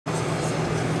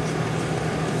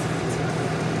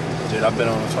Dude, I've been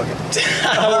on a fucking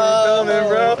filming,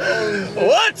 bro.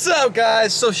 What's up,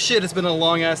 guys? So shit, it's been a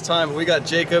long ass time, but we got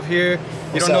Jacob here.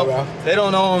 What's up, bro? They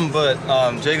don't know him, but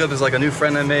Jacob is like a new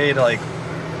friend I made like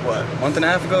what, a month and a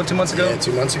half ago, 2 months ago? Yeah,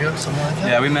 2 months ago, something like that.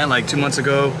 Yeah, we met like 2 months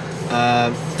ago.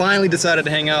 Finally decided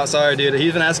to hang out. Sorry, dude.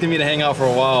 He's been asking me to hang out for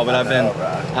a while, but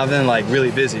I've been like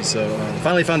really busy. So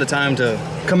finally found the time to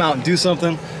come out and do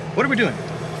something. What are we doing?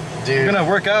 Dude, we're gonna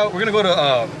work out. We're gonna go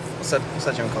to what's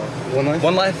that gym called? One Life.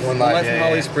 One Life. One Life in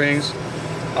Holly Springs.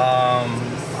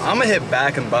 I'm gonna hit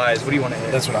Back and Buys. What do you want to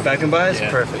hit? That's what I'm Back and Buys.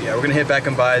 Yeah. Perfect. Yeah, we're gonna hit Back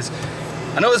and Buys.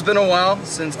 I know it's been a while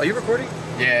since. Are you recording?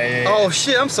 Yeah. Oh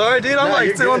shit, I'm sorry, dude. I'm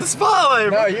like still on the spotlight.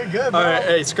 No, you're good, bro. All right,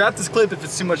 hey, scrap this clip if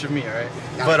it's too much of me, all right?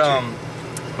 Nah, but I'm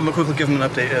gonna quickly give him an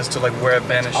update as to like where I've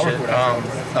been and shit.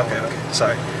 Okay,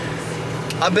 sorry.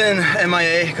 I've been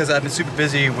MIA because I've been super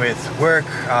busy with work.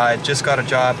 I just got a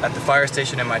job at the fire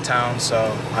station in my town,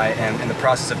 so I am in the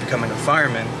process of becoming a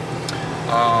fireman.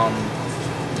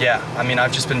 Yeah, I mean,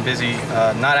 I've just been busy,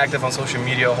 not active on social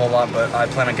media a whole lot, but I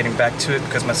plan on getting back to it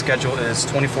because my schedule is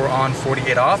 24 on,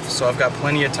 48 off, so I've got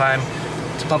plenty of time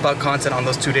to pump out content on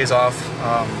those 2 days off.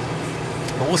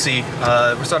 But we'll see.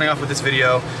 We're starting off with this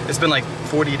video. It's been like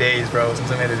 40 days, bro,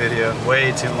 since I made a video.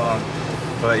 Way too long.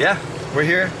 But yeah, we're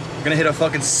here. We're gonna hit a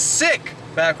fucking sick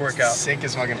back workout. Sick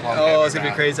as fucking pump. Oh, it's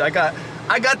gonna be crazy. I got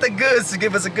the goods to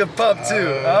give us a good pump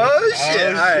too. Oh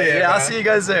shit. All right, yeah, I'll see you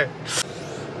guys there.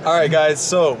 All right, guys,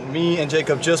 so me and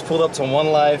Jacob just pulled up to One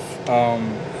Life.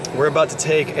 We're about to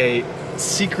take a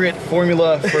secret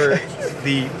formula for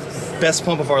the best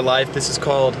pump of our life. This is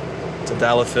called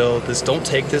Tadalafil. Don't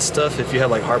take this stuff if you have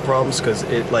like heart problems, because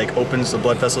it like opens the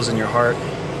blood vessels in your heart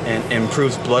and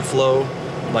improves blood flow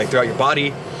like throughout your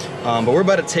body. But we're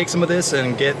about to take some of this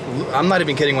and get, I'm not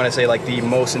even kidding when I say like the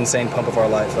most insane pump of our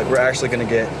life. Like we're actually gonna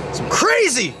get some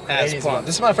crazy ass pump.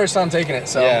 This is my first time taking it,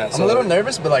 so yeah, I'm a little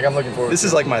nervous, but like I'm looking forward to it. This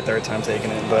is like my third time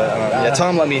taking it, but yeah,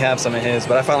 Tom let me have some of his,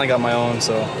 but I finally got my own,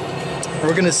 so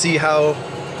we're gonna see how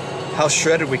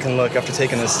shredded we can look after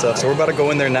taking this stuff. So we're about to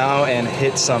go in there now and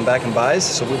hit some Back and Buys,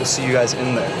 so we will see you guys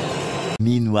in there.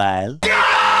 Meanwhile... Crazy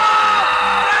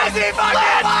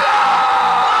fucking fuck!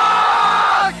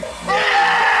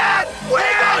 Yeah! We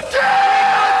got it!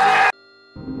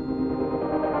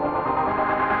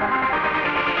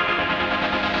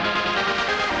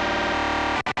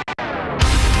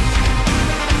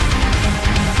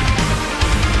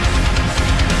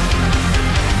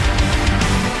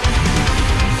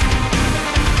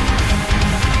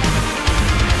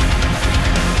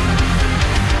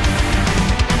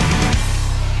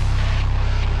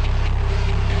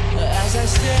 As I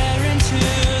stare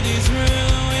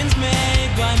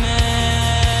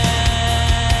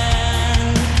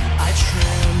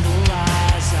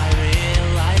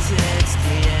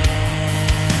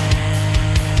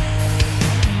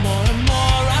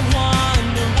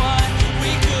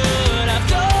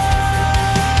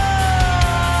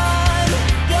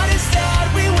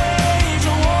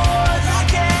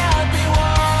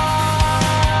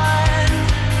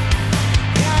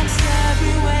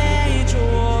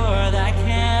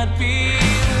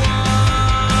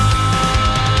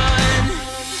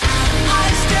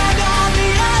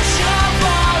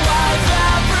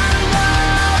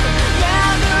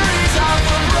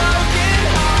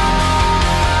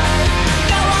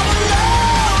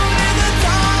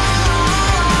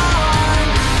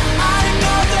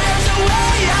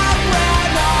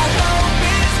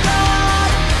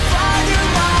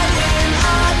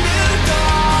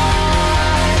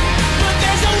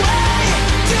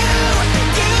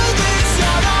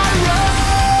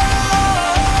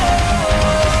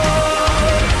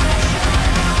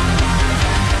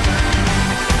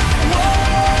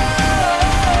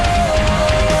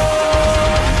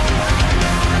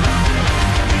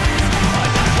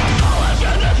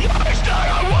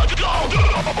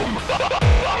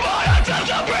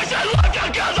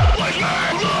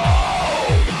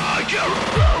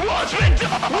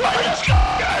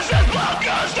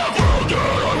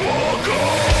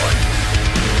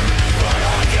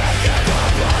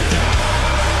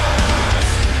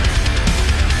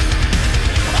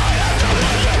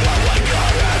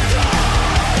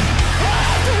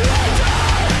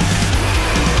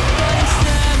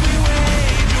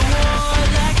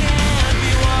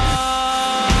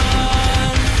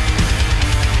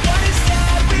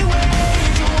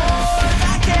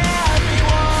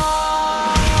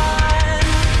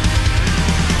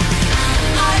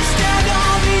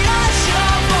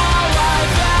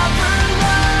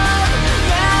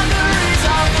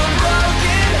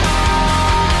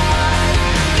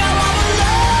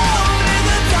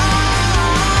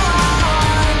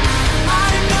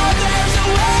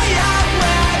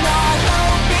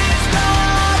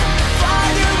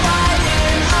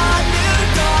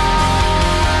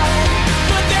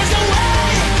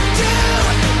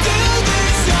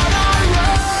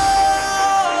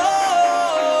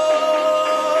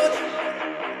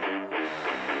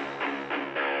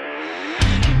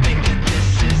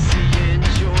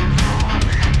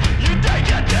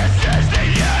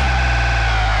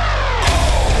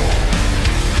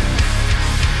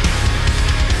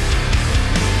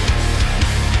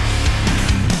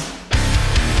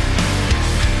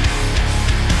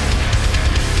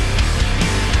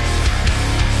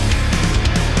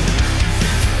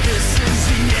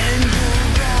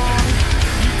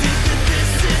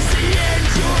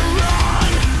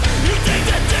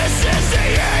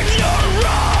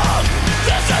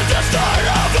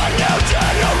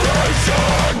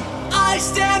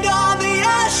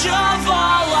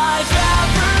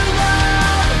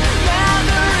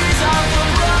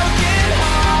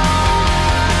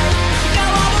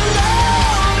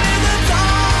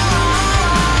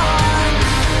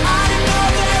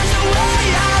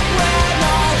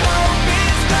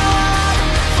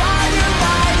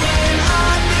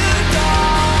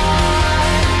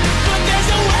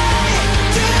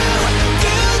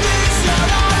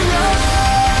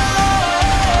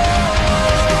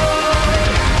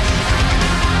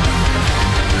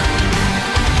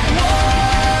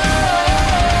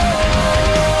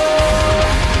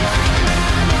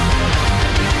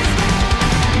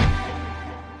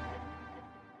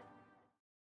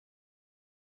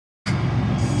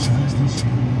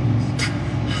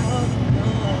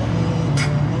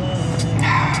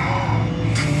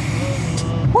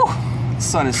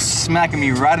sun is smacking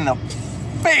me right in the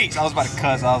face. I was about to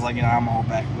cuss. I was like, you know, I'm gonna hold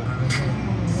back, but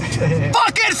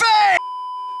fucking face!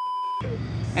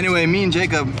 Anyway, me and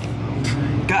Jacob,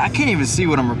 God, I can't even see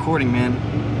what I'm recording, man.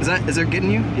 Is that getting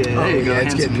you? Yeah, there you go.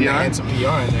 It's getting some PR. some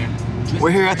PR in there.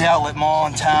 We're here at the outlet mall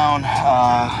in town.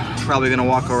 Probably gonna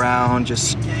walk around,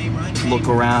 just look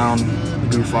around,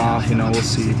 goof off, you know, we'll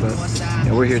see. But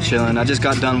yeah, we're here chilling. I just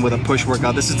got done with a push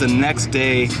workout. This is the next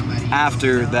day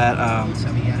after that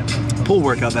pull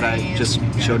workout that I just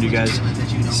showed you guys.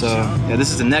 So yeah, this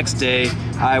is the next day.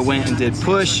 I went and did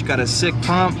push, got a sick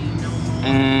pump,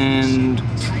 and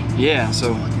yeah,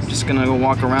 so I'm just gonna go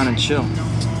walk around and chill.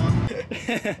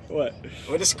 What?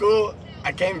 Went to school,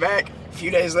 I came back, a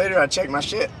few days later I checked my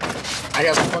shit. I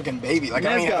got a fucking baby. Like,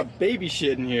 Man's got baby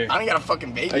shit in here. I don't got a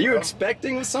fucking baby. Are you bro.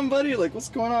 expecting with somebody? Like, what's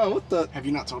going on? What the? Have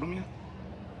you not told him yet?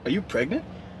 Are you pregnant?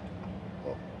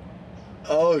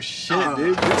 Oh shit,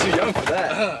 dude. You're too young for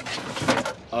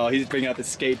that. Oh, he's bringing out the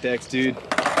skate decks, dude.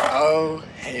 Oh,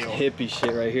 hell. Hippie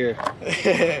shit right here.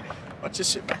 Watch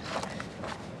this shit, man.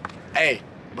 Hey,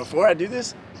 before I do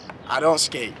this, I don't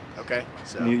skate, okay?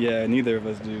 So. Yeah, neither of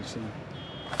us do, so.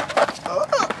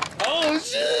 Oh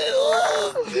shit!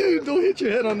 Oh, dude, don't hit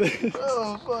your head on this.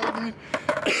 Oh, fuck,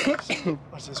 dude.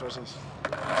 Watch this, watch this.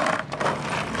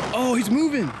 Oh, he's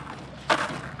moving.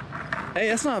 Hey,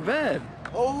 that's not bad.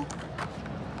 Oh.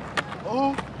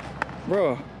 Oh.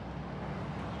 Bro.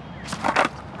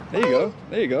 There you go.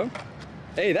 There you go.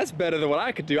 Hey, that's better than what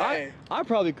I could do. Hey. I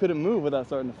probably couldn't move without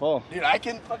starting to fall. Dude, I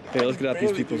can fucking. Hey, let's get out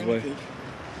these people's way.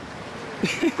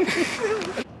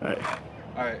 Alright.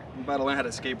 Alright, I'm about to learn how to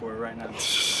skateboard right now.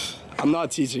 I'm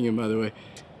not teaching him, by the way.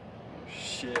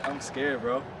 Shit, I'm scared,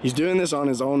 bro. He's doing this on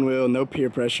his own will, no peer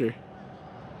pressure.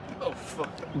 Oh,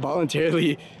 fuck.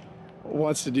 Voluntarily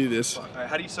wants to do this. Alright,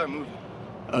 how do you start moving?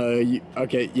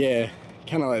 Okay, yeah.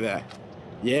 Kind of like that.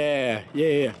 Yeah, yeah,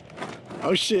 yeah.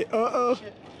 Oh, shit. Uh-oh.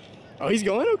 Oh, he's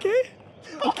going? Okay.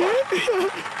 Okay.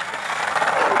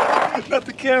 Not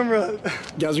the camera.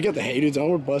 Guys, we got the haters on.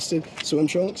 We're busted. Swim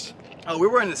trunks. Oh, we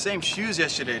were wearing the same shoes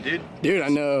yesterday, dude. Dude, I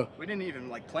know. We didn't even,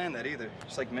 like, plan that either.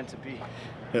 Just, like, meant to be.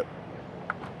 Yep.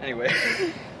 Anyway.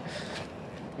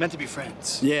 Meant to be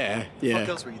friends. Yeah, yeah. What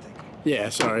else were you thinking? Yeah,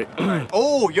 sorry.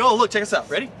 Oh, yo, look, check this out.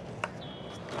 Ready?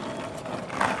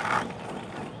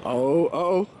 Oh,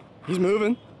 uh-oh. He's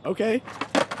moving. Okay.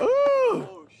 Ooh.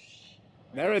 Oh, shit.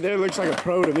 That right there looks like a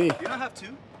pro to me. You don't have to.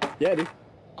 Yeah, dude.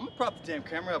 I'm gonna prop the damn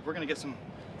camera up. We're gonna get some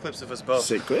clips of us both.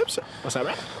 Sick clips. What's that,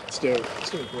 right? Still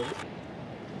recording.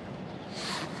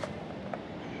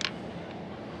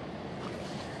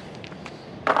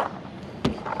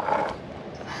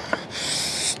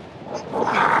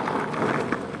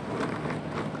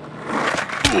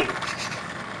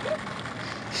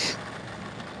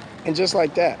 And just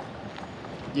like that,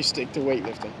 you stick to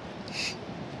weightlifting.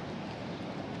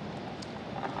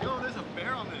 Yo, there's a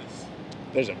bear on this.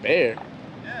 There's a bear.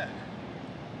 Yeah.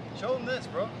 Show him this,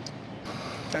 bro.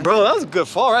 Bro, that was a good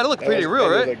fall, right? It looked pretty real,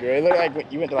 right? It looked like when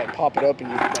you went to like pop it up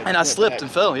and you like, and I slipped back.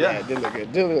 and fell, yeah. Yeah, it did look good.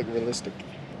 It did look realistic.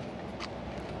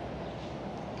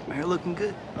 My hair looking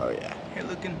good. Oh yeah. Hair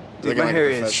looking. Dude, Looking my like a hair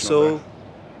is professional, so. bro.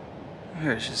 My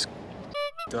hair is just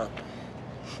up.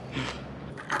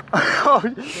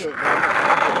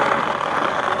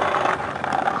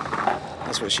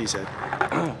 That's what she said.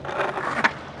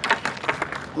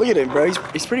 Look at him, bro.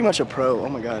 He's pretty much a pro. Oh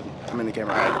my god. I'm in the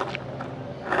camera. Right?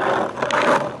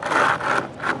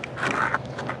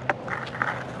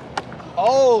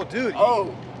 Oh, dude.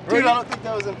 Oh, Bro, dude, you- I don't think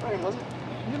that was in frame, was it?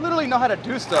 You literally know how to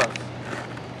do stuff.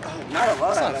 Not a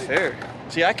lot. That's not fair.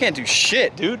 See, I can't do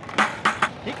shit, dude.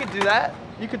 He could do that.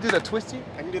 You could do the twisty.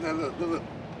 I can do that little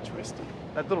twisty.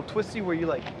 That little twisty where you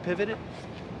like pivot it.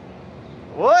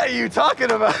 What are you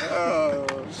talking about? Oh,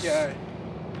 yeah.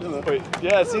 Wait,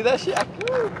 yeah, see that shit?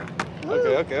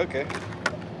 Okay.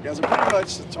 You guys are pretty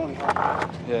much the Tony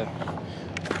Hawk. Yeah.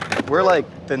 We're like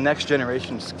the next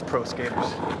generation's pro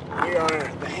skaters. We are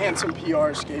the handsome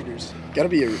PR skaters. Gotta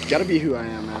be who I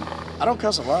am, man. I don't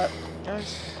cuss a lot,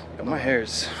 guys. My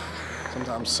hair's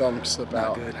Sometimes some slip not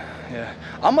out. good. Yeah.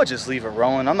 I'm gonna just leave it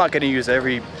rolling. I'm not gonna use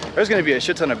there's gonna be a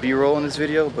shit ton of B-roll in this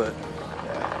video, but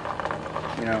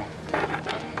you know,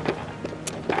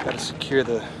 gotta secure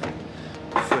the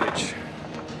footage.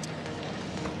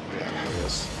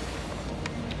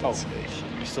 Oh,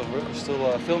 you still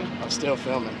filming? I'm still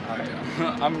filming.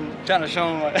 I'm trying to show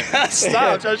him my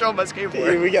style. I'm trying to show him my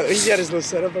skateboard. He got his little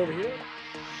setup over here.